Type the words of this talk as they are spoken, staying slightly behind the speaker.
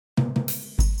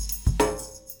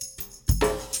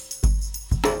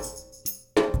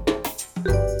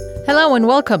Hello and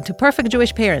welcome to Perfect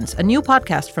Jewish Parents, a new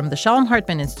podcast from the Shalom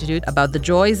Hartman Institute about the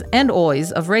joys and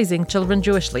oys of raising children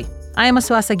Jewishly. I am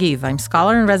Asua Sagiv. I'm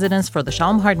scholar in residence for the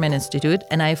Shalom Hartman Institute,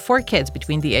 and I have 4 kids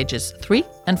between the ages 3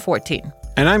 and 14.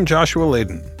 And I'm Joshua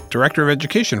Layden, Director of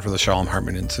Education for the Shalom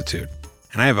Hartman Institute.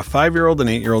 And I have a 5-year-old, an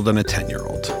 8-year-old, and a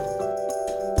 10-year-old.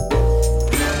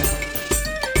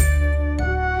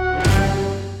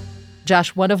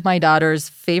 Josh, one of my daughter's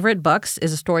favorite books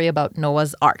is a story about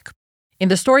Noah's Ark. In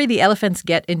the story, the elephants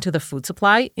get into the food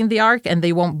supply in the ark and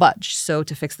they won't budge. So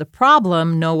to fix the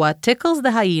problem, Noah tickles the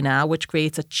hyena, which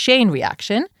creates a chain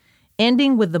reaction,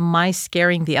 ending with the mice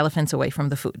scaring the elephants away from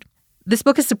the food. This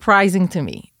book is surprising to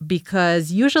me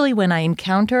because usually when I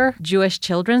encounter Jewish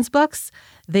children's books,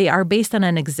 they are based on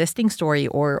an existing story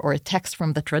or a text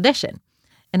from the tradition.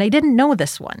 And I didn't know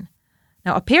this one.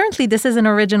 Now, apparently this is an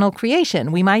original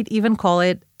creation. We might even call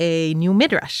it a new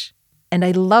midrash. And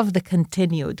I love the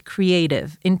continued,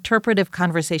 creative, interpretive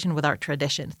conversation with our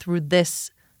tradition through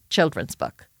this children's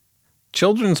book.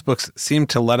 Children's books seem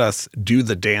to let us do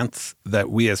the dance that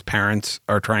we as parents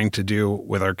are trying to do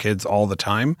with our kids all the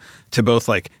time, to both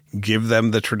give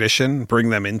them the tradition, bring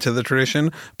them into the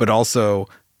tradition, but also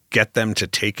get them to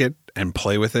take it and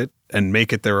play with it and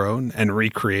make it their own and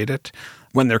recreate it.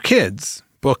 When they're kids,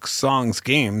 books, songs,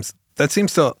 games, that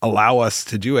seems to allow us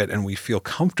to do it, and we feel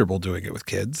comfortable doing it with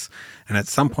kids. And at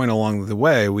some point along the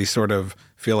way, we sort of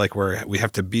feel like we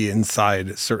have to be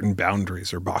inside certain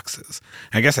boundaries or boxes.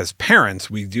 I guess as parents,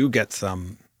 we do get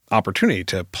some opportunity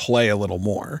to play a little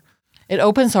more. It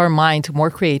opens our mind to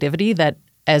more creativity that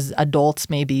as adults,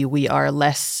 maybe we are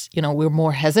less, we're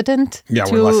more hesitant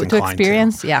to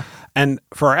experience. Yeah. And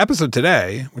for our episode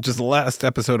today, which is the last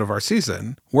episode of our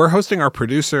season, we're hosting our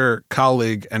producer,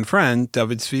 colleague, and friend,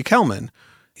 David Zvi Kelman.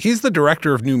 He's the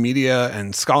director of new media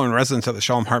and scholar in residence at the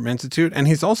Shalom Hartman Institute, and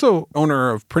he's also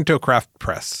owner of Printocraft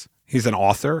Press. He's an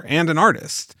author and an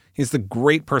artist. He's the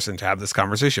great person to have this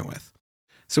conversation with.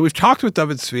 So we've talked with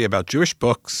David Zvi about Jewish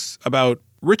books, about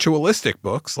ritualistic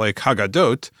books like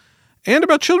Haggadot, and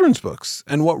about children's books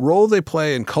and what role they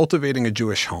play in cultivating a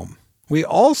Jewish home. We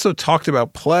also talked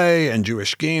about play and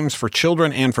Jewish games for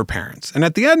children and for parents. And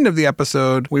at the end of the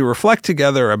episode, we reflect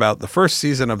together about the first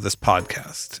season of this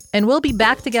podcast. And we'll be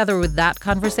back together with that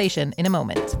conversation in a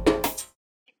moment.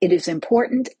 It is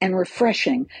important and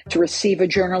refreshing to receive a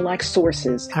journal like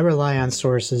Sources. I rely on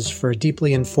Sources for a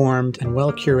deeply informed and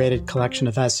well-curated collection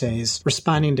of essays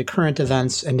responding to current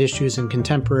events and issues in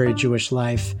contemporary Jewish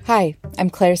life. Hi,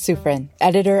 I'm Claire Sufrin,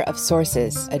 editor of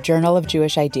Sources, a journal of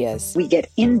Jewish ideas. We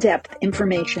get in-depth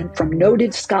information from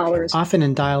noted scholars, often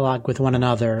in dialogue with one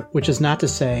another, which is not to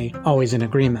say always in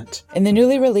agreement. In the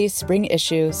newly released spring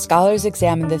issue, scholars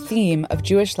examine the theme of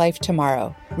Jewish life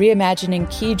tomorrow, reimagining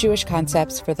key Jewish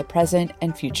concepts for the present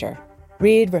and future.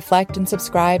 Read, reflect, and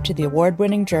subscribe to the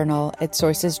award-winning journal at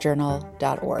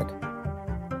sourcesjournal.org.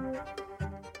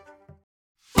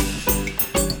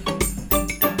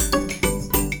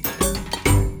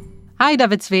 Hi,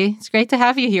 David Zvi. It's great to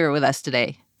have you here with us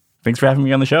today. Thanks for having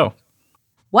me on the show.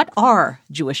 What are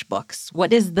Jewish books?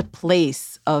 What is the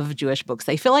place of Jewish books?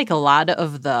 I feel like a lot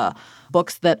of the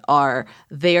books that are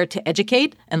there to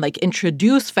educate and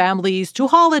introduce families to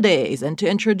holidays and to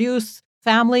introduce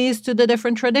families to the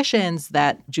different traditions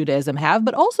that Judaism have,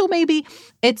 but also maybe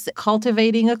it's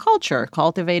cultivating a culture,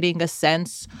 cultivating a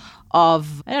sense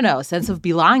of, a sense of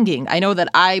belonging. I know that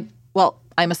I'm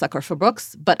a sucker for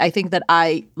books, but I think that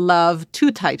I love 2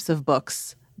 types of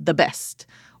books the best.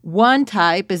 One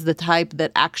type is the type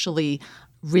that actually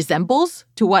resembles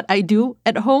to what I do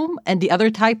at home, and the other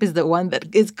type is the one that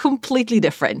is completely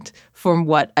different from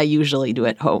what I usually do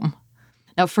at home.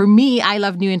 Now, for me, I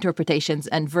love new interpretations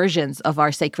and versions of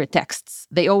our sacred texts.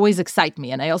 They always excite me,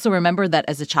 and I also remember that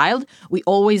as a child, we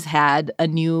always had a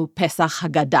new Pesach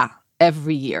Haggadah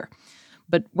every year.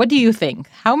 But what do you think?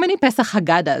 How many Pesach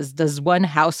Haggadahs does one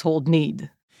household need?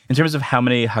 In terms of how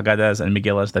many Haggadahs and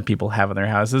Megillas that people have in their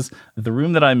houses, the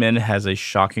room that I'm in has a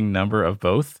shocking number of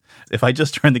both. If I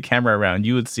just turned the camera around,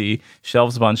 you would see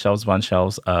shelves upon shelves upon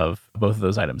shelves of both of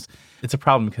those items. It's a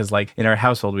problem because, in our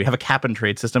household, we have a cap and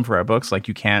trade system for our books.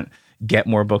 You can't get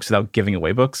more books without giving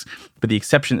away books. But the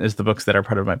exception is the books that are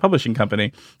part of my publishing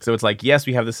company. So it's yes,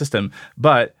 we have the system.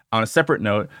 But on a separate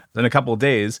note, in a couple of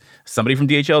days, somebody from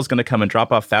DHL is going to come and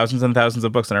drop off thousands and thousands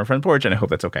of books on our front porch, and I hope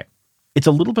that's okay. It's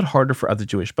a little bit harder for other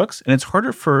Jewish books, and it's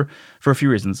harder for a few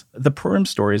reasons. The Purim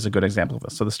story is a good example of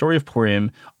this. So the story of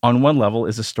Purim, on one level,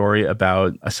 is a story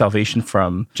about a salvation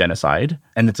from genocide,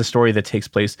 and it's a story that takes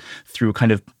place through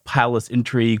kind of palace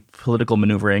intrigue, political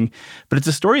maneuvering, but it's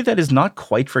a story that is not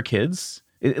quite for kids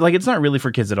It's not really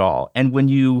for kids at all. And when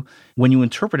you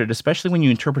interpret it, especially when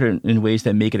you interpret it in ways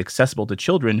that make it accessible to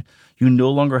children, you no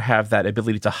longer have that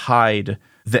ability to hide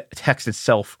the text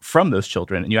itself from those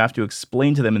children. And you have to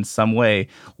explain to them in some way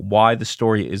why the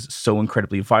story is so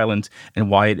incredibly violent and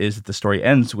why it is that the story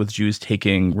ends with Jews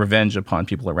taking revenge upon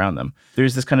people around them.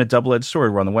 There's this kind of double-edged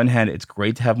sword where on the one hand, it's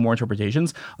great to have more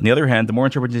interpretations. On the other hand, the more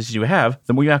interpretations you have,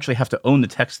 the more you actually have to own the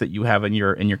text that you have in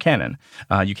your canon.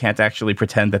 You can't actually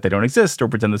pretend that they don't exist or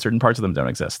pretend that certain parts of them don't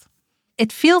exist.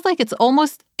 It feels like it's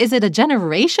almost, is it a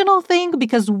generational thing?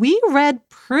 Because we read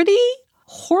pretty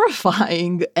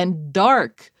horrifying and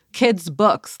dark kids'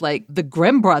 books like the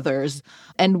Grimm brothers,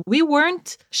 and we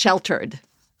weren't sheltered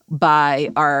by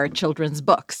our children's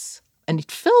books. And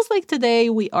it feels like today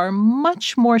we are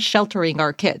much more sheltering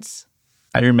our kids.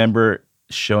 I remember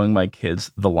showing my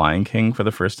kids The Lion King for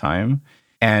the first time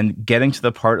and getting to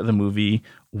the part of the movie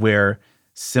where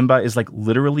Simba is like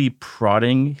literally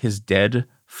prodding his dead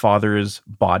father's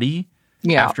body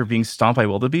after being stomped by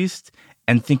wildebeest,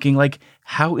 and thinking like,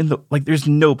 how in the, like, there's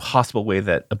no possible way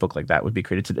that a book like that would be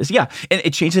created to this. Yeah. And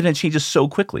it changes, and it changes so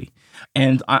quickly.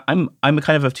 And I'm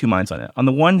kind of two minds on it. On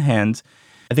the one hand,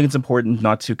 I think it's important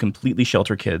not to completely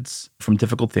shelter kids from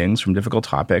difficult things, from difficult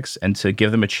topics, and to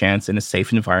give them a chance in a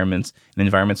safe environment, in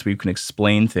environments where you can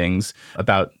explain things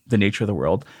about the nature of the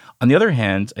world. On the other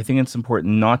hand, I think it's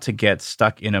important not to get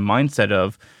stuck in a mindset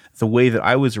of the way that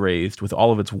I was raised with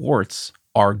all of its warts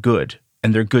are good.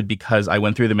 And they're good because I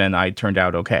went through them and I turned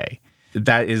out okay.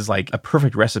 That is like a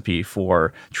perfect recipe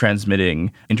for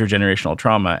transmitting intergenerational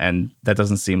trauma, and that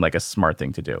doesn't seem like a smart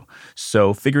thing to do.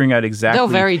 So figuring out exactly... No,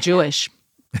 very Jewish.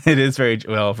 It is very,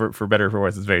 well, for better or for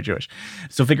worse, it's very Jewish.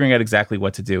 So figuring out exactly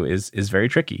what to do is very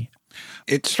tricky.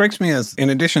 It strikes me as,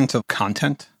 in addition to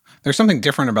content, there's something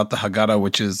different about the Haggadah,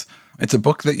 which is it's a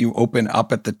book that you open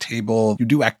up at the table. You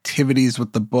do activities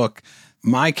with the book.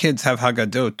 My kids have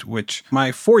Haggadot, which my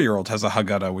 4-year-old has a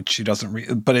Haggadah, which she doesn't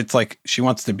read. But it's like she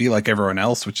wants to be like everyone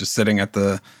else, which is sitting at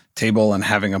the table and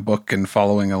having a book and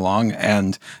following along.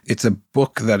 And it's a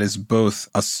book that is both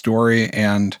a story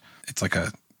and it's like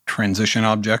a transition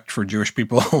object for Jewish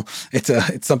people.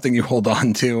 It's something you hold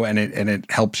on to, and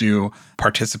it helps you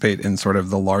participate in sort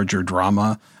of the larger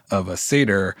drama of a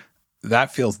Seder.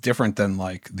 That feels different than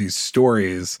like these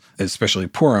stories, especially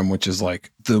Purim, which is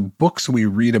like the books we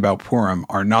read about Purim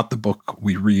are not the book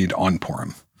we read on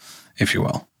Purim, if you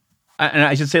will. And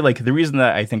I should say, like, the reason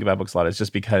that I think about books a lot is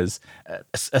just because,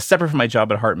 separate from my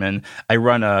job at Hartman, I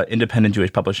run an independent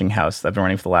Jewish publishing house that I've been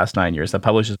running for the last 9 years that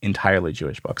publishes entirely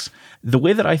Jewish books. The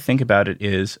way that I think about it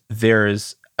is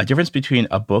there's a difference between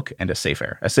a book and a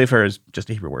sefer. A sefer is just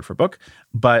a Hebrew word for book,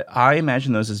 but I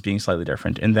imagine those as being slightly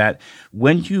different in that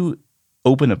when you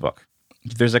open a book,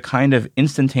 there's a kind of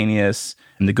instantaneous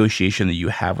negotiation that you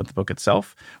have with the book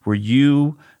itself, where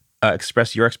you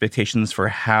express your expectations for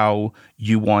how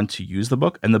you want to use the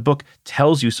book, and the book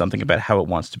tells you something about how it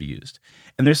wants to be used.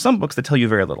 And there's some books that tell you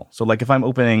very little. So like if I'm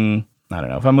opening, I don't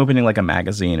know, if I'm opening like a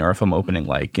magazine, or if I'm opening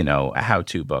like, you know, a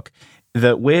how-to book,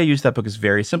 the way I use that book is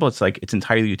very simple. It's like, it's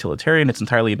entirely utilitarian. It's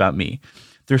entirely about me.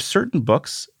 There's certain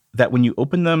books that when you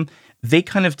open them, they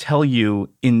kind of tell you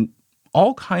in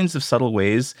all kinds of subtle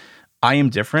ways, I am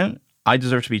different. I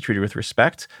deserve to be treated with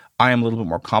respect. I am a little bit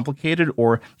more complicated,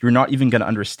 or you're not even going to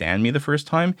understand me the first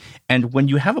time. And when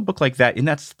you have a book like that, in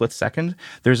that split second,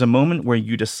 there's a moment where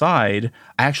you decide,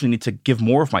 I actually need to give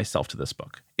more of myself to this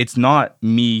book. It's not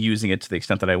me using it to the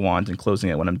extent that I want and closing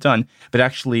it when I'm done, but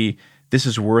actually this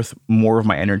is worth more of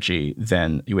my energy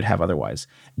than you would have otherwise.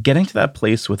 Getting to that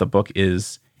place with a book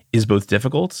is both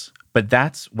difficult, but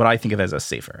that's what I think of as a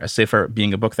sefer. A sefer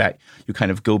being a book that you kind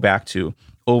of go back to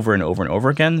over and over and over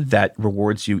again, that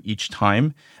rewards you each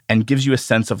time and gives you a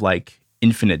sense of like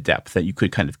infinite depth, that you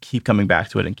could kind of keep coming back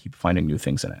to it and keep finding new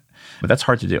things in it. But that's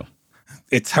hard to do.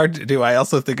 It's hard to do. I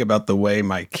also think about the way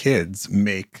my kids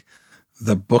make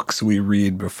the books we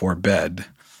read before bed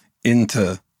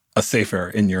into a sefer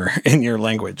in your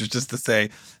language. It's just to say,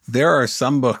 there are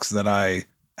some books that I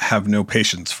have no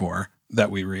patience for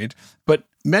that we read, but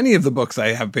many of the books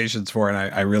I have patience for, and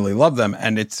I really love them.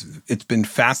 And it's been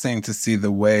fascinating to see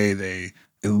the way they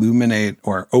illuminate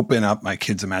or open up my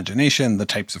kids' imagination, the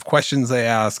types of questions they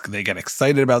ask. They get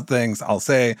excited about things. I'll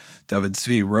say David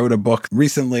Zvi wrote a book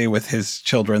recently with his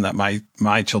children that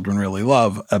my children really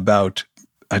love about,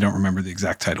 I don't remember the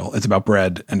exact title. It's about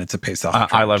bread, and it's a Pesach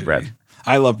tragedy. I Love Bread.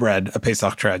 I Love Bread, a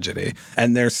Pesach tragedy.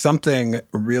 And there's something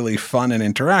really fun and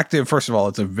interactive. First of all,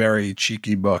 it's a very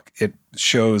cheeky book. It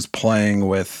shows playing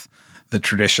with the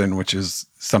tradition, which is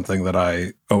something that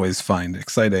I always find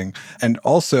exciting. And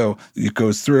also, it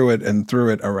goes through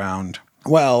it around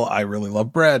well, I really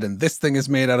love bread, and this thing is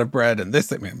made out of bread, and this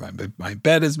thing, my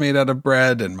bed is made out of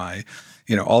bread, and my,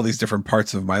 all these different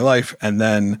parts of my life. And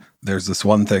then there's this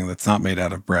one thing that's not made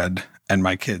out of bread, and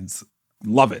my kids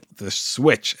love it, the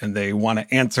switch, and they want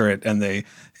to answer it, and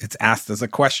it's asked as a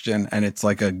question, and it's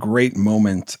like a great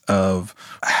moment of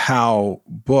how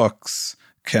books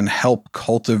can help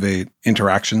cultivate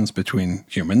interactions between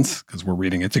humans because we're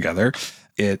reading it together.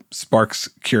 It sparks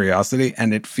curiosity,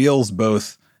 and it feels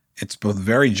it's both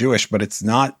very Jewish, but it's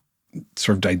not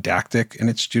sort of didactic in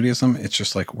its Judaism. It's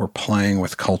just like we're playing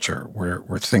with culture.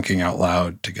 We're thinking out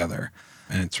loud together,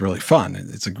 and it's really fun.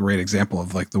 It's a great example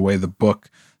of like the way the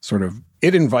book sort of,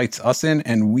 it invites us in,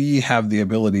 and we have the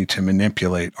ability to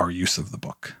manipulate our use of the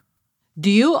book. Do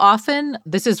you often,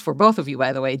 this is for both of you,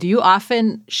 by the way, do you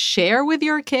often share with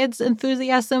your kids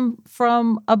enthusiasm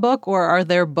from a book, or are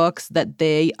there books that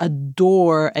they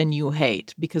adore and you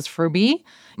hate? Because for me,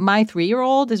 my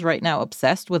 3-year-old is right now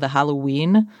obsessed with a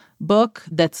Halloween book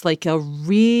that's like a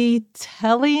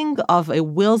retelling of a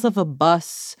Wheels of a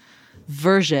Bus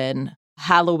version,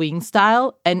 Halloween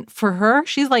style. And for her,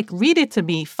 she's like, read it to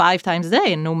me 5 times a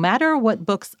day. And no matter what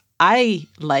books I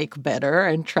like better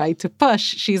and try to push,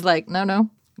 she's like,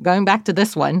 no, going back to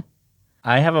this one.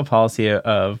 I have a policy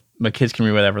of my kids can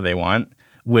read whatever they want,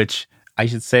 which I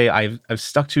should say I've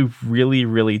stuck to really,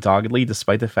 really doggedly,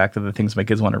 despite the fact that the things my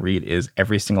kids want to read is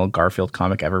every single Garfield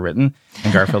comic ever written.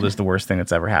 And Garfield is the worst thing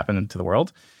that's ever happened to the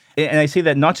world. And I say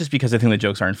that not just because I think the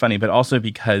jokes aren't funny, but also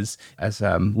because as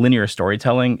linear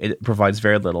storytelling, it provides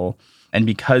very little. And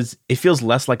because it feels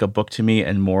less like a book to me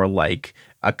and more like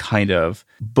a kind of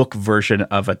book version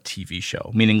of a TV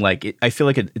show, meaning like I feel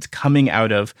like it's coming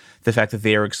out of the fact that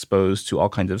they are exposed to all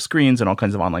kinds of screens and all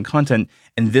kinds of online content.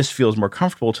 And this feels more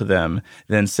comfortable to them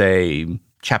than, say,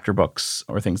 chapter books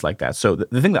or things like that. So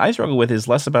the thing that I struggle with is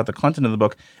less about the content of the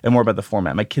book and more about the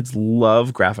format. My kids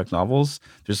love graphic novels.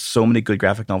 There's so many good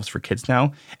graphic novels for kids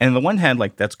now. And on the one hand,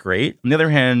 like, that's great. On the other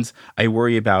hand, I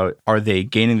worry about, are they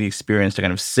gaining the experience to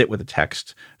kind of sit with the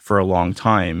text for a long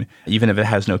time, even if it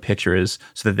has no pictures,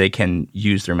 so that they can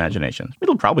use their imagination?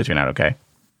 It'll probably turn out okay.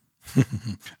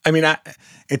 I mean,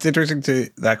 it's interesting to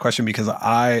that question because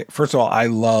first of all, I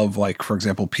love, like, for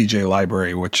example, PJ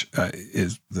Library, which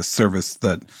is the service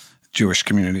that Jewish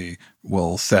community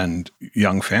will send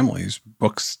young families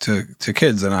books to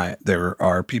kids. And there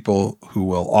are people who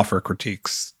will offer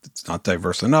critiques. It's not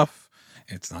diverse enough.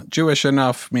 It's not Jewish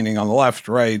enough, meaning on the left,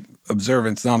 right,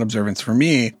 observance, non-observance. For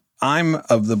me, I'm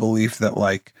of the belief that,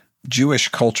 like, Jewish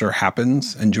culture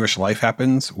happens and Jewish life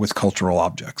happens with cultural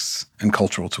objects and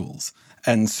cultural tools.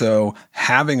 And so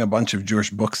having a bunch of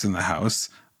Jewish books in the house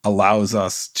allows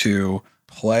us to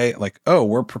play like, oh,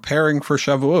 we're preparing for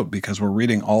Shavuot because we're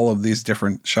reading all of these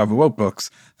different Shavuot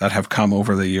books that have come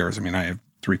over the years. I mean, I have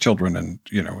 3 children and,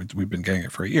 we've been getting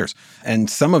it for years. And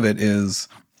some of it is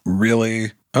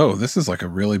really, oh, this is like a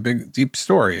really big, deep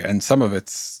story. And some of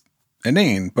it's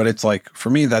inane, but it's like, for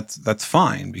me, that's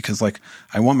fine because, like,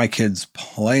 I want my kids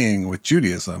playing with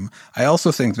Judaism. I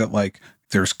also think that, like,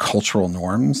 there's cultural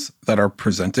norms that are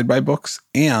presented by books,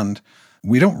 and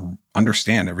we don't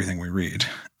understand everything we read.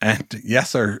 And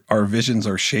yes, our visions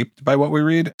are shaped by what we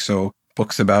read. So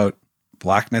books about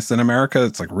Blackness in America,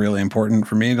 it's like really important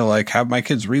for me to, like, have my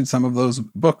kids read some of those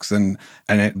books, and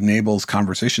it enables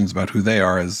conversations about who they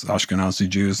are as Ashkenazi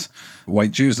Jews,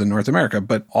 white Jews in North America.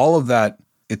 But all of that,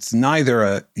 it's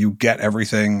neither you get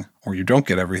everything or you don't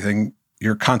get everything.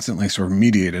 You're constantly sort of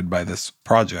mediated by this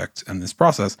project and this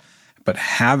process. But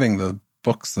having the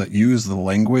books that use the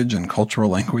language and cultural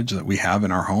language that we have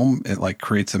in our home, it, like,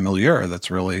 creates a milieu that's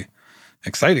really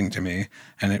exciting to me.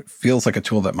 And it feels like a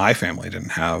tool that my family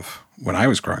didn't have when I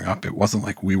was growing up. It wasn't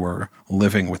like we were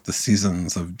living with the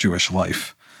seasons of Jewish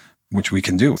life, which we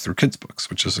can do through kids' books,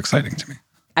 which is exciting to me.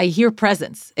 I hear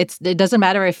presence. It doesn't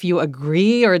matter if you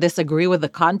agree or disagree with the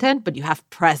content, but you have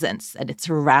presence and it's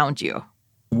around you.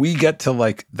 We get to,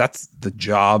 like, that's the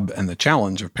job and the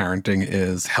challenge of parenting,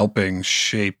 is helping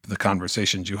shape the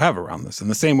conversations you have around this. In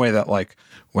the same way that, like,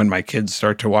 when my kids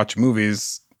start to watch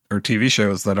movies or TV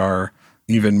shows that are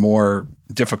even more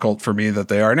difficult for me that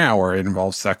they are now, or it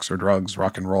involves sex or drugs,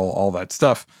 rock and roll, all that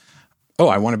stuff. Oh,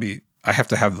 I have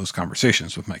to have those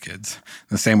conversations with my kids. In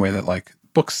the same way that, like,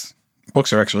 books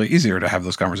are actually easier to have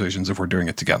those conversations if we're doing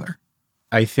it together.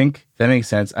 I think that makes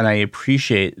sense. And I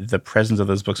appreciate the presence of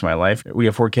those books in my life. We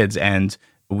have 4 kids and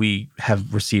we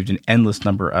have received an endless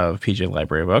number of PJ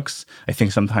Library books. I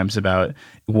think sometimes about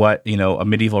what, a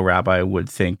medieval rabbi would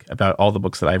think about all the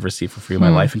books that I've received for free in my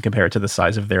life and compare it to the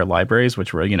size of their libraries,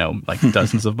 which were, like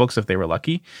dozens of books if they were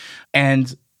lucky.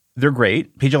 And They're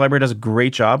great. PJ Library does a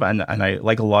great job, and I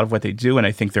like a lot of what they do, and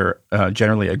I think they're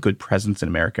generally a good presence in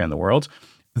America and the world.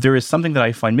 There is something that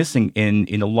I find missing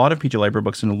in a lot of PJ Library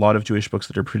books and a lot of Jewish books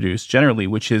that are produced generally,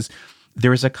 which is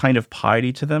there is a kind of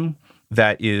piety to them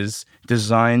that is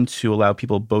designed to allow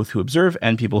people both who observe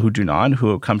and people who do not,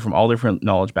 who come from all different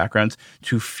knowledge backgrounds,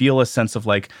 to feel a sense of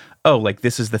like, oh, like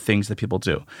this is the things that people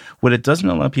do. What it doesn't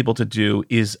allow people to do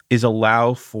is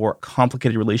allow for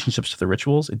complicated relationships to the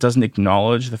rituals. It doesn't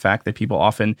acknowledge the fact that people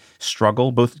often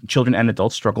struggle, both children and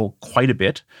adults struggle quite a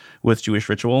bit with Jewish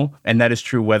ritual. And that is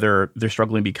true whether they're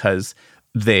struggling because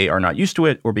they are not used to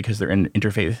it, or because they're in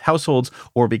interfaith households,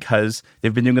 or because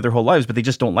they've been doing it their whole lives, but they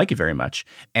just don't like it very much.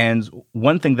 And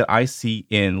one thing that I see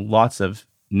in lots of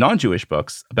non-Jewish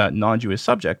books about non-Jewish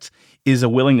subjects is a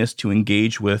willingness to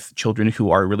engage with children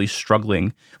who are really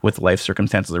struggling with life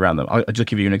circumstances around them. I'll just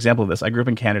give you an example of this. I grew up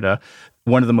in Canada.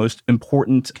 One of the most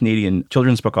important Canadian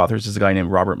children's book authors is a guy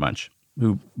named Robert Munch,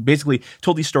 who basically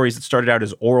told these stories that started out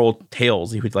as oral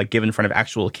tales he would like give in front of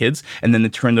actual kids, and then they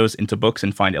turn those into books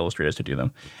and find illustrators to do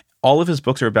them. All of his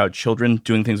books are about children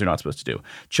doing things they're not supposed to do.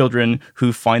 Children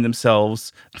who find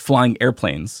themselves flying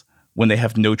airplanes when they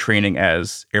have no training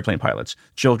as airplane pilots.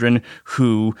 Children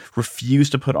who refuse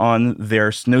to put on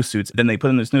their snowsuits. Then they put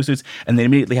on their snowsuits and they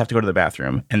immediately have to go to the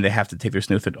bathroom and they have to take their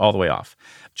snowsuit all the way off.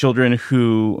 Children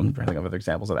who, I'm trying to think of other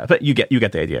examples of that, but you get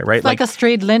the idea, right? It's like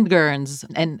Astrid Lindgren's,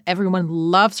 and everyone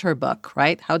loves her book,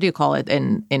 right? How do you call it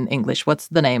in English? What's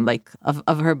the name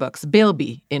of her books?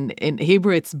 Bilby. In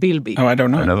Hebrew, it's Bilby. Oh, I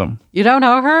don't know. I know them. You don't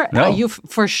know her? No.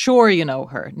 For sure you know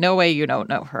her. No way you don't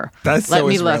know her. That's so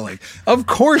Israeli. Of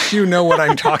course you know what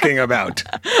I'm talking about.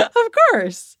 Of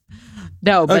course.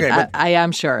 No, but, okay, I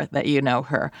am sure that you know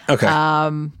her. Okay.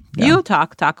 You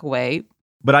talk away.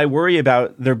 But I worry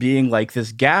about there being like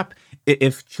this gap.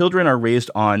 If children are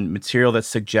raised on material that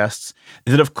suggests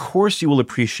that, of course, you will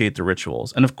appreciate the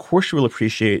rituals and of course you will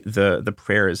appreciate the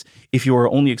prayers, if you are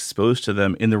only exposed to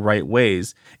them in the right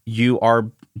ways, you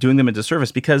are doing them a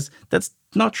disservice, because that's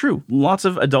not true. Lots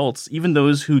of adults, even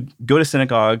those who go to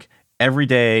synagogue every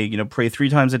day, pray 3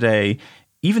 times a day,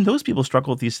 even those people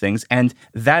struggle with these things. And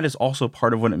that is also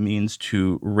part of what it means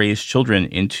to raise children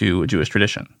into a Jewish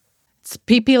tradition. It's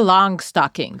Pippi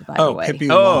Longstocking, by the way. Pippi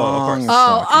Of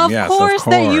Longstocking. Yes, course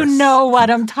that you know what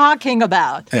I'm talking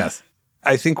about. Yes.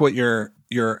 I think what you're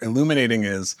illuminating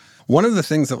is one of the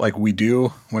things that like we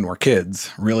do when we're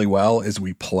kids really well is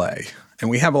we play. And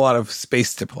we have a lot of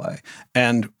space to play.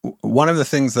 And one of the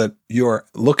things that you're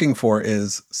looking for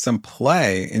is some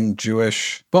play in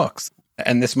Jewish books.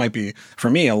 And this might be,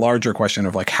 for me, a larger question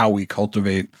of like how we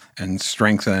cultivate and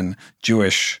strengthen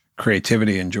Jewish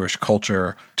creativity and Jewish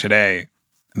culture today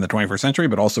in the 21st century,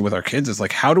 but also with our kids, is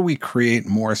like, how do we create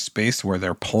more space where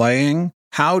they're playing?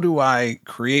 How do I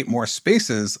create more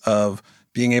spaces of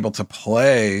being able to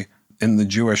play in the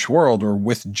Jewish world or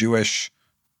with Jewish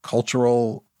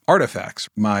cultural artifacts?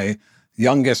 My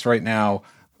youngest right now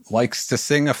likes to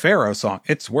sing a Pharaoh song.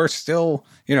 We're still,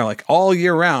 like all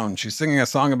year round, she's singing a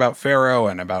song about Pharaoh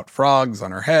and about frogs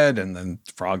on her head, and then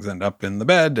frogs end up in the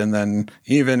bed, and then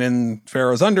even in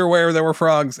Pharaoh's underwear there were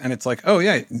frogs. And it's like, oh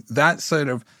yeah, that sort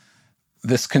of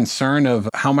this concern of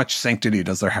how much sanctity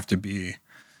does there have to be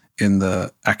in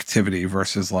the activity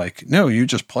versus like, no, you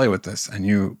just play with this and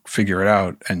you figure it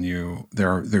out, and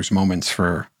there's moments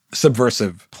for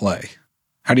subversive play.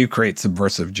 How do you create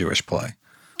subversive Jewish play?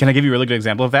 Can I give you a really good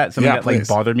example of that? Something that please.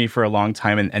 bothered me for a long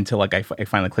time until like I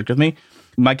finally clicked with me.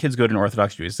 My kids go to an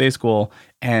Orthodox Jewish day school,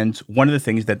 and one of the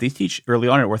things that they teach early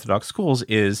on at Orthodox schools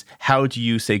is how do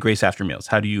you say grace after meals?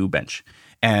 How do you bench?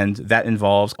 And that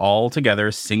involves all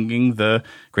together singing the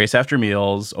grace after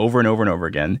meals over and over and over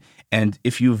again. And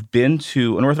if you've been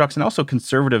to an Orthodox and also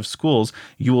conservative schools,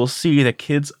 you will see that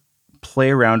kids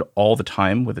play around all the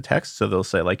time with the text. So they'll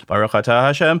say like, Baruch atah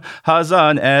Hashem,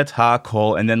 Hazan et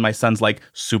HaKol. And then my son's like,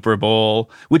 Super Bowl,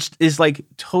 which is like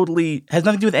totally, has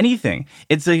nothing to do with anything.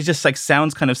 It just like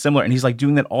sounds kind of similar. And he's like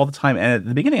doing that all the time. And at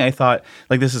the beginning I thought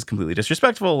like, this is completely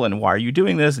disrespectful. And why are you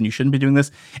doing this? And you shouldn't be doing this.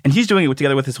 And he's doing it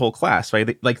together with his whole class,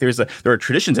 right? Like there are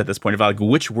traditions at this point about like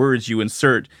which words you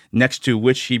insert next to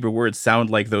which Hebrew words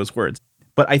sound like those words.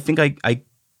 But I think I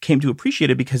came to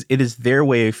appreciate it because it is their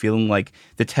way of feeling like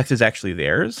the text is actually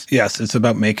theirs. Yes, it's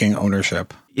about making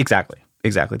ownership. Exactly.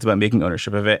 It's about making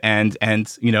ownership of it. And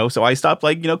so I stopped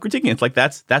critiquing it. It's like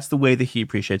that's the way that he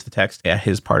appreciates the text at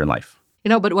his part in life.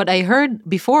 But what I heard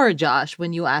before, Josh,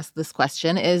 when you asked this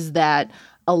question, is that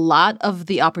a lot of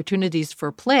the opportunities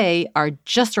for play are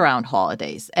just around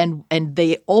holidays. And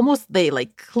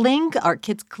our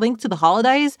kids cling to the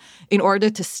holidays in order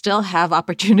to still have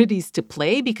opportunities to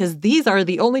play, because these are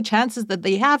the only chances that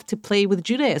they have to play with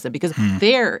Judaism, because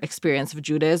their experience of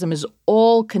Judaism is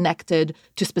all connected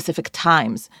to specific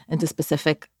times and to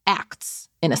specific acts,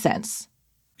 in a sense.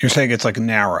 You're saying it's like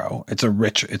narrow. It's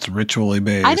ritually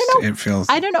based. I don't know. It feels.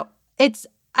 I don't know.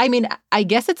 I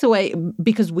guess it's a way,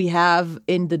 because we have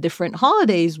in the different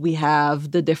holidays, we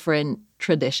have the different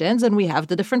traditions and we have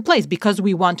the different plays. Because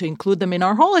we want to include them in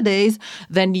our holidays,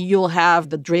 then you'll have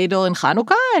the dreidel in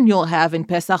Hanukkah, and you'll have in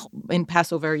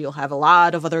Passover, you'll have a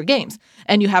lot of other games.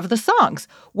 And you have the songs.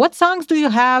 What songs do you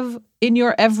have in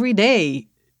your everyday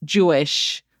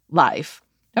Jewish life?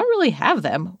 Don't really have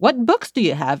them. What books do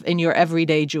you have in your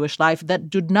everyday Jewish life that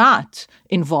do not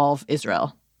involve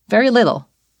Israel? Very little.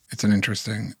 It's an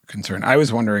interesting concern. I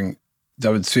was wondering,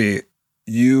 David Zvi,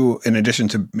 you, in addition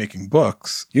to making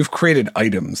books, you've created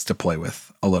items to play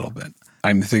with a little bit.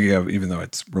 I'm thinking of, even though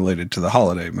it's related to the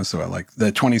holiday, Masuah, like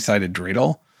the 20-sided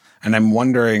dreidel. And I'm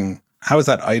wondering, how is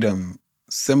that item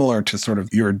similar to sort of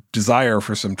your desire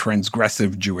for some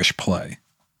transgressive Jewish play?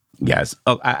 Yes.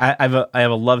 I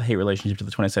have a love-hate relationship to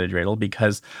the 20-sided dreidel,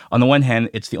 because on the one hand,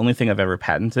 it's the only thing I've ever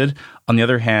patented. On the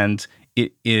other hand,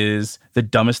 it is the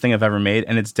dumbest thing I've ever made,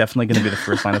 and it's definitely going to be the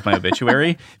first line of my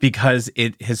obituary, because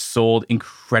it has sold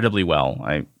incredibly well.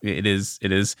 It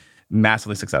is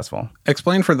massively successful.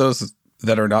 Explain for those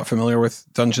that are not familiar with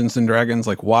Dungeons & Dragons,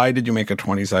 like, why did you make a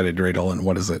 20-sided dreidel, and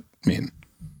what does it mean?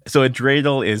 So a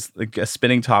dreidel is like a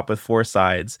spinning top with 4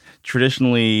 sides,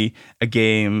 traditionally a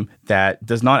game that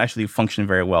does not actually function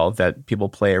very well, that people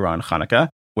play around Hanukkah,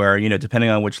 where, depending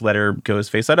on which letter goes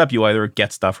face side up, you either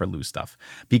get stuff or lose stuff.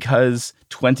 Because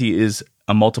 20 is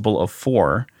a multiple of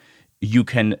 4, you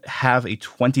can have a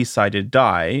 20-sided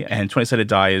die, and 20-sided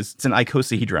die it's an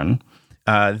icosahedron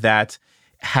that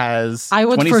has I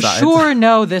would 20 for sides. Sure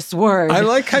know this word. I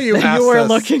like how you that asked you were us.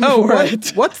 looking for it.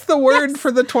 What's the word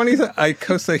for the 20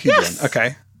 icosahedron? Yes.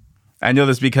 Okay. I know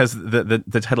this because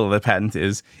the title of the patent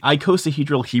is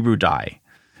icosahedral Hebrew die,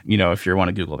 if you want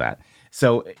to Google that.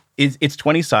 So it's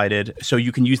 20-sided, so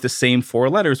you can use the same 4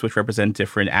 letters, which represent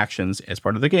different actions as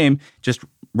part of the game, just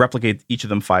replicate each of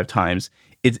them 5 times.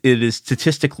 It is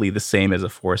statistically the same as a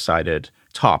 4-sided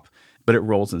top, but it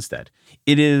rolls instead.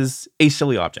 It is a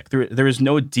silly object. There is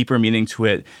no deeper meaning to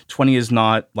it. 20 is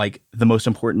not like the most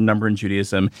important number in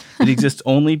Judaism. It exists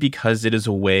only because it is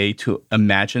a way to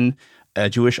imagine a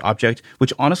Jewish object,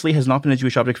 which honestly has not been a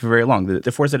Jewish object for very long. The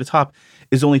 4-sided top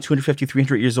is only 250,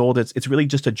 300 years old. It's really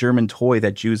just a German toy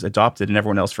that Jews adopted and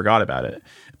everyone else forgot about it.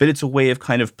 But it's a way of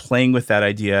kind of playing with that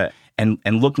idea and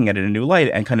looking at it in a new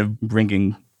light and kind of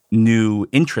bringing new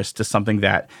interest to something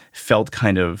that felt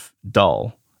kind of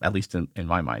dull, at least in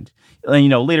my mind. And,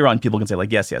 later on, people can say,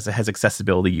 like, yes, it has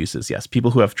accessibility uses. Yes,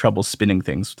 people who have trouble spinning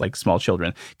things, like small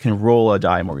children, can roll a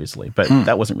die more easily. But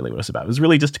that wasn't really what it was about. It was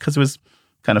really just because it was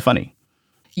kind of funny.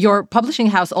 Your publishing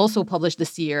house also published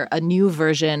this year a new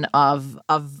version of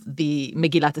the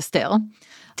Megillat Esther,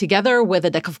 together with a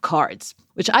deck of cards,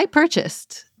 which I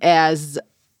purchased as,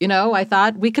 I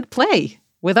thought we could play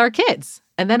with our kids.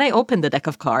 And then I opened the deck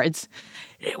of cards.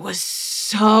 It was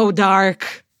so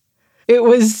dark. It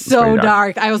was so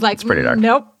dark. I was like, pretty dark.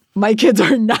 Nope, my kids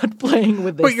are not playing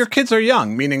with this. But your kids are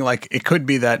young, meaning like it could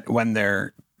be that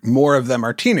when more of them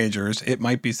are teenagers, it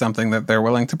might be something that they're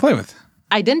willing to play with.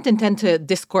 I didn't intend to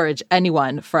discourage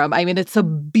anyone from, it's a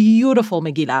beautiful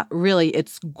Megillah. Really,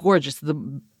 it's gorgeous. The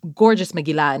gorgeous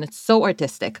Megillah, and it's so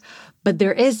artistic. But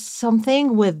there is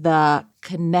something with the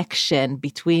connection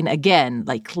between, again,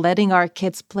 like letting our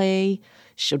kids play.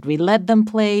 Should we let them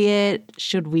play it?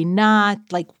 Should we not?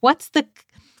 Like,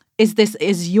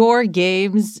 is your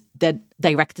games that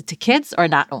directed to kids or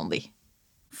not only?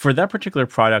 For that particular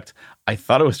product, I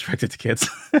thought it was directed to kids.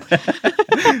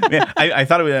 I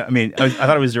thought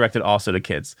it was directed also to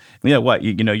kids. You know what?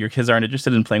 Your kids aren't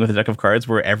interested in playing with a deck of cards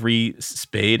where every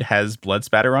spade has blood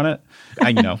spatter on it.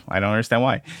 I don't understand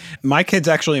why. My kids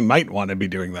actually might want to be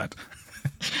doing that.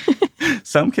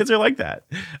 Some kids are like that.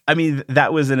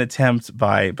 That was an attempt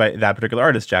by that particular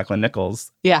artist, Jacqueline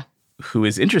Nichols. Yeah. Who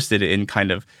is interested in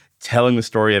kind of telling the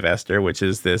story of Esther, which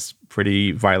is this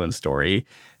pretty violent story,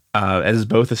 as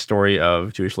both a story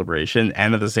of Jewish liberation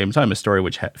and at the same time a story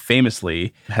which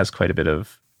famously has quite a bit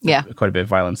of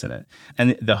violence in it.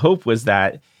 And the hope was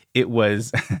that it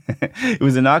was it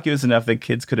was innocuous enough that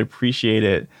kids could appreciate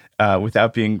it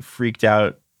without being freaked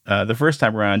out the first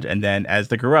time around, and then as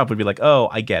they grew up would be like, oh,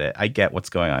 I get it. I get what's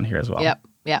going on here as well.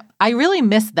 Yep. I really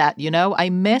miss that, I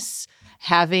miss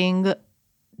having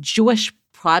Jewish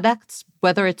products,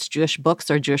 whether it's Jewish books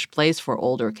or Jewish plays for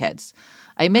older kids.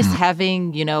 I miss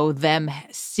having, them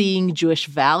seeing Jewish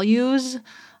values,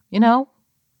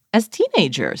 as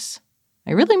teenagers.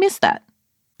 I really miss that.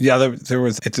 Yeah, there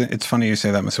was. It's funny you say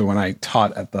that. So when I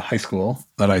taught at the high school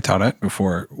that I taught at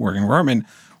before working for Hartman,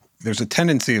 there's a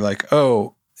tendency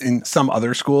in some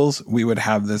other schools, we would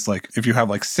have this, if you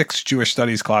have 6 Jewish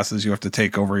studies classes you have to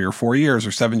take over your 4 years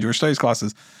or 7 Jewish studies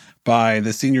classes, by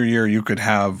the senior year, you could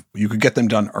get them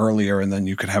done earlier and then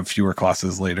you could have fewer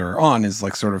classes later on is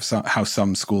how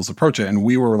some schools approach it. And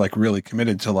we were really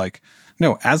committed to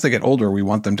no, as they get older, we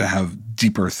want them to have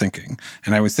deeper thinking.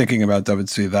 And I was thinking about, David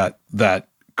Zvi, that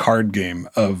card game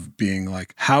of being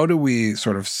how do we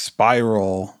sort of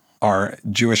spiral our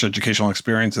Jewish educational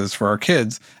experiences for our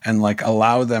kids and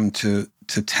allow them to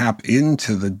tap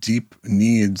into the deep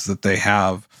needs that they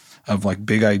have of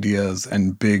big ideas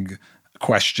and big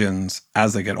questions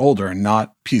as they get older, and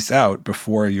not piece out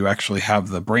before you actually have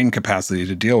the brain capacity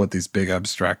to deal with these big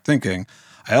abstract thinking.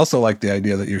 I also like the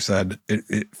idea that you said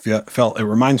it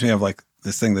reminds me of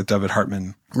this thing that David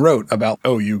Hartman wrote about,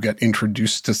 you get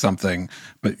introduced to something,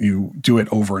 but you do it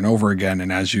over and over again.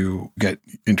 And as you get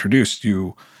introduced,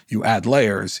 you add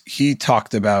layers. He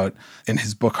talked about, in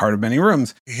his book, Heart of Many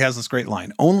Rooms, he has this great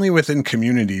line, only within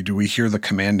community do we hear the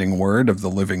commanding word of the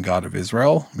living God of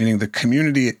Israel, meaning the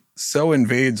community so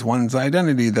invades one's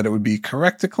identity that it would be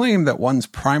correct to claim that one's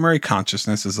primary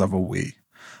consciousness is of a we.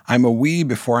 I'm a we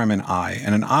before I'm an I,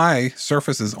 and an I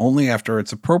surfaces only after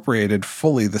it's appropriated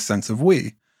fully the sense of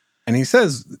we. And he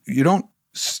says, you don't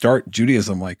start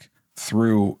Judaism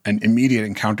through an immediate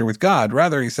encounter with God.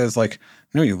 Rather, he says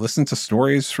no, you listen to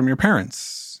stories from your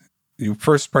parents. You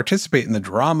first participate in the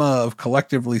drama of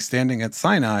collectively standing at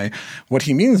Sinai. What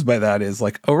he means by that is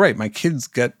oh, right, my kids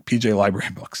get PJ library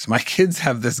books. My kids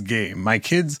have this game. My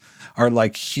kids are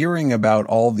hearing about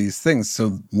all these things.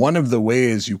 So one of the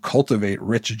ways you cultivate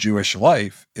rich Jewish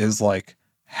life is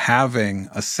having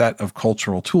a set of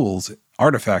cultural tools,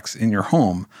 artifacts in your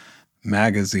home,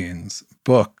 magazines,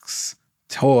 books,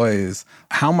 toys.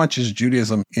 How much is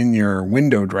Judaism in your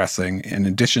window dressing in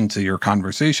addition to your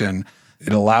conversation?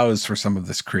 It allows for some of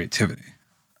this creativity.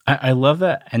 I love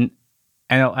that. And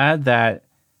I'll add that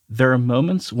there are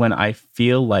moments when I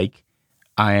feel like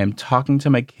I am talking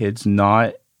to my kids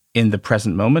not in the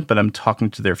present moment, but I'm talking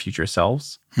to their future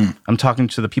selves. I'm talking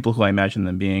to the people who I imagine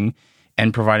them being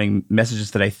and providing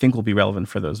messages that I think will be relevant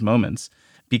for those moments,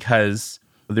 because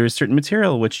there's certain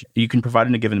material which you can provide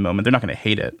in a given moment. They're not going to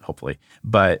hate it, hopefully,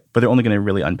 but they're only going to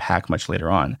really unpack much later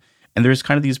on. And there's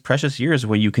kind of these precious years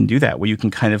where you can do that, where you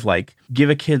can kind of give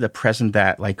a kid a present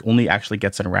that only actually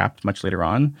gets unwrapped much later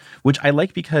on, which I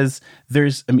like because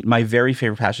my very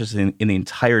favorite passage in the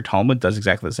entire Talmud does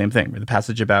exactly the same thing. The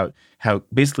passage about how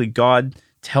basically God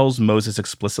tells Moses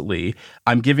explicitly,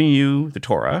 I'm giving you the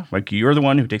Torah, you're the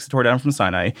one who takes the Torah down from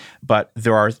Sinai, but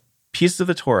there are pieces of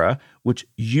the Torah which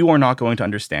you are not going to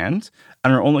understand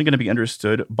and are only going to be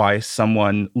understood by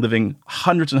someone living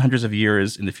hundreds and hundreds of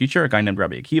years in the future, a guy named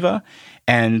Rabbi Akiva.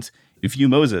 And if you,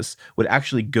 Moses, would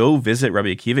actually go visit Rabbi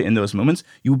Akiva in those moments,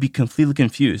 you would be completely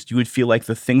confused. You would feel like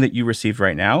the thing that you received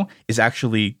right now is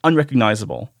actually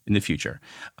unrecognizable in the future.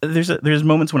 There's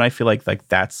moments when I feel like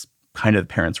that's kind of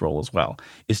the parent's role as well,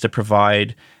 is to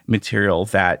provide material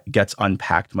that gets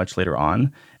unpacked much later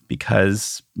on,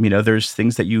 because there's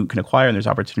things that you can acquire and there's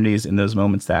opportunities in those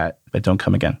moments that don't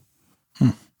come again.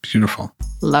 Beautiful.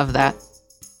 Love that.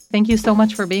 Thank you so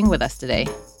much for being with us today.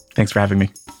 Thanks for having me.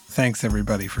 Thanks,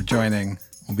 everybody, for joining.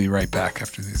 We'll be right back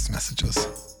after these messages.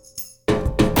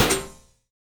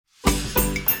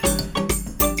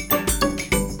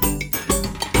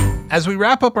 As we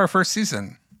wrap up our first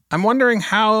season, I'm wondering,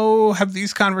 how have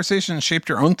these conversations shaped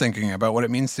your own thinking about what it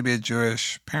means to be a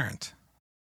Jewish parent?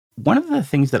 One of the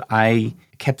things that I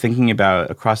kept thinking about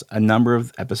across a number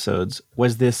of episodes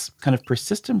was this kind of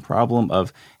persistent problem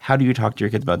of how do you talk to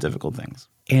your kids about difficult things?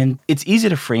 And it's easy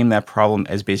to frame that problem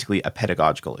as basically a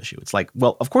pedagogical issue. It's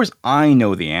well, of course I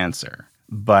know the answer,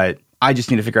 but I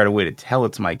just need to figure out a way to tell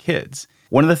it to my kids.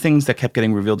 One of the things that kept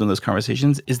getting revealed in those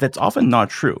conversations is that's often not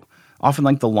true.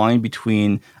 Often the line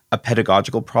between a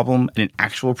pedagogical problem and an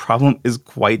actual problem is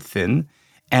quite thin.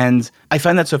 And I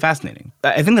find that so fascinating.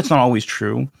 I think that's not always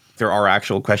true. There are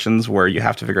actual questions where you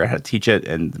have to figure out how to teach it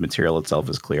and the material itself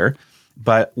is clear.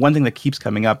 But one thing that keeps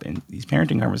coming up in these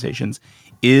parenting conversations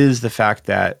is the fact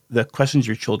that the questions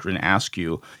your children ask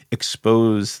you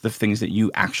expose the things that you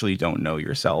actually don't know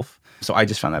yourself. So I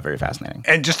just found that very fascinating.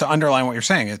 And just to underline what you're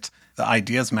saying, it's the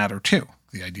ideas matter too.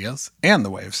 the ideas and the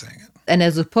way of saying it. And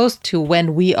as opposed to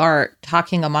when we are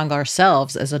talking among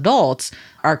ourselves as adults,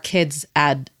 our kids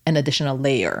add an additional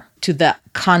layer to the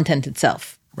content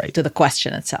itself, right, to the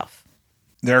question itself.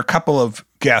 There are a couple of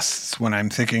guests when I'm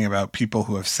thinking about people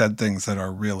who have said things that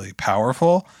are really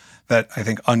powerful that I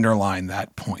think underline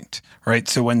that point, right?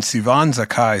 So when Sivan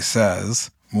Zakai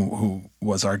says, who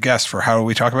was our guest for How Do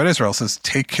We Talk About Israel, says,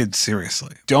 take kids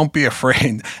seriously. Don't be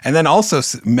afraid. And then also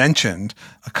mentioned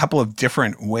a couple of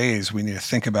different ways we need to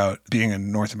think about being a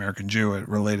North American Jew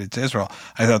related to Israel.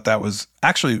 I thought that was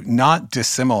actually not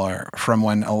dissimilar from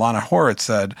when Alana Horitz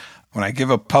said, when I give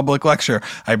a public lecture,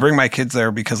 I bring my kids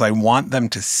there because I want them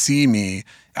to see me.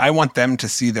 I want them to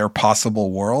see their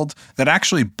possible world. That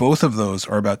actually both of those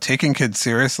are about taking kids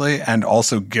seriously and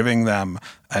also giving them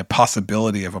a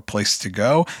possibility of a place to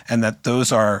go, and that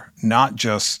those are not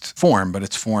just form, but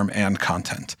it's form and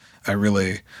content. I've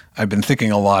been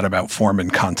thinking a lot about form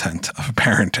and content of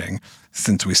parenting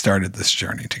since we started this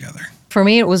journey together. For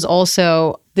me, it was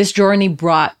also, this journey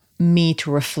brought me to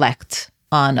reflect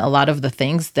on a lot of the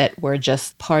things that were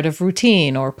just part of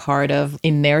routine or part of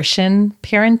immersion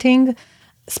parenting.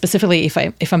 Specifically, if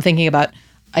I'm thinking about,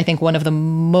 I think one of the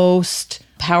most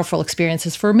powerful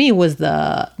experiences for me was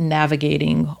the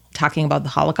talking about the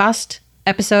Holocaust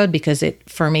episode, because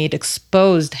for me, it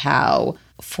exposed how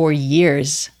for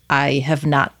years I have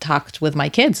not talked with my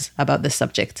kids about this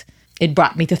subject. It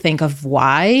brought me to think of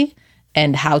why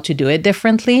and how to do it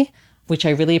differently, which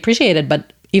I really appreciated.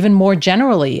 But even more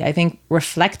generally, I think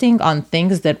reflecting on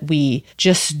things that we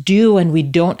just do and we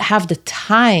don't have the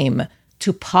time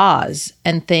to pause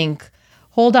and think,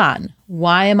 hold on,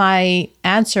 why am I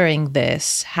answering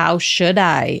this? How should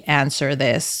I answer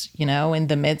this, in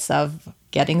the midst of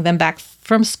getting them back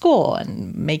from school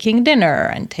and making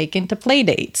dinner and taking to play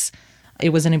dates? It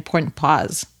was an important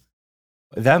pause.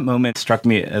 That moment struck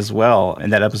me as well in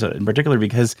that episode in particular,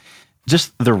 because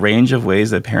just the range of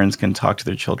ways that parents can talk to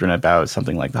their children about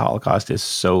something like the Holocaust is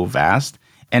so vast.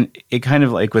 And it kind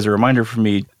of was a reminder for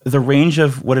me, the range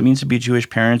of what it means to be a Jewish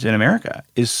parent in America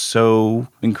is so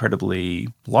incredibly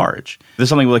large. There's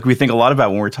something we think a lot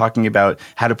about when we're talking about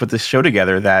how to put this show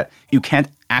together, that you can't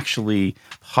actually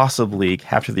possibly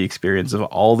capture the experience of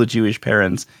all the Jewish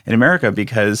parents in America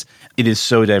because it is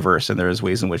so diverse. And there's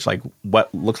ways in which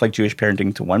what looks like Jewish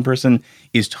parenting to one person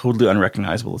is totally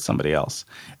unrecognizable to somebody else.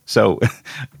 So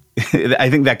I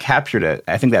think that captured it.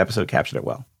 I think that episode captured it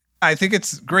well. I think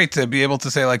it's great to be able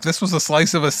to say, this was a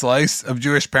slice of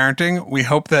Jewish parenting. We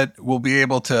hope that we'll be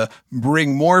able to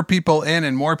bring more people in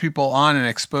and more people on and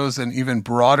expose an even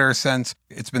broader sense.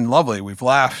 It's been lovely. We've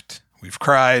laughed, we've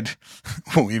cried,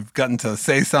 we've gotten to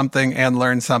say something and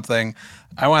learn something.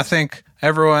 I want to thank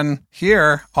everyone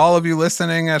here, all of you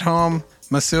listening at home,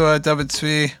 Masua, David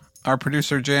Tzvi, our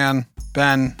producer, Jan,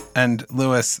 Ben, and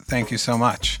Louis. Thank you so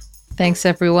much. Thanks,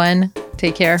 everyone.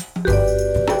 Take care.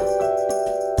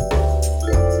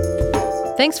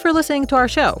 Thanks for listening to our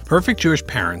show. Perfect Jewish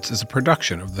Parents is a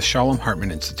production of the Shalom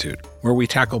Hartman Institute, where we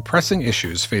tackle pressing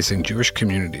issues facing Jewish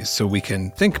communities so we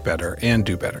can think better and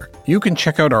do better. You can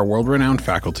check out our world-renowned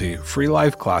faculty, free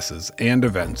live classes, and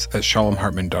events at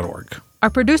shalomhartman.org. Our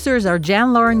producers are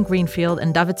Jan Lauren Greenfield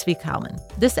and David Tzvi Kalman.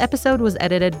 This episode was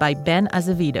edited by Ben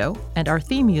Azevedo, and our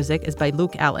theme music is by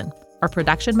Luke Allen. Our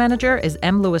production manager is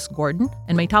M. Lewis Gordon,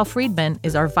 and Meital Friedman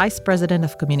is our Vice President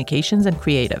of Communications and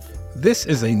Creative. This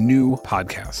is a new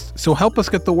podcast, so help us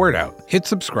get the word out. Hit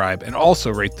subscribe and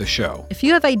also rate the show. If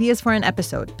you have ideas for an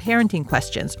episode, parenting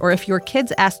questions, or if your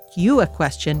kids asked you a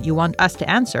question you want us to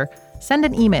answer, send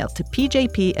an email to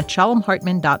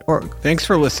pjp@shalomhartman.org. Thanks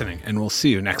for listening, and we'll see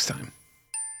you next time.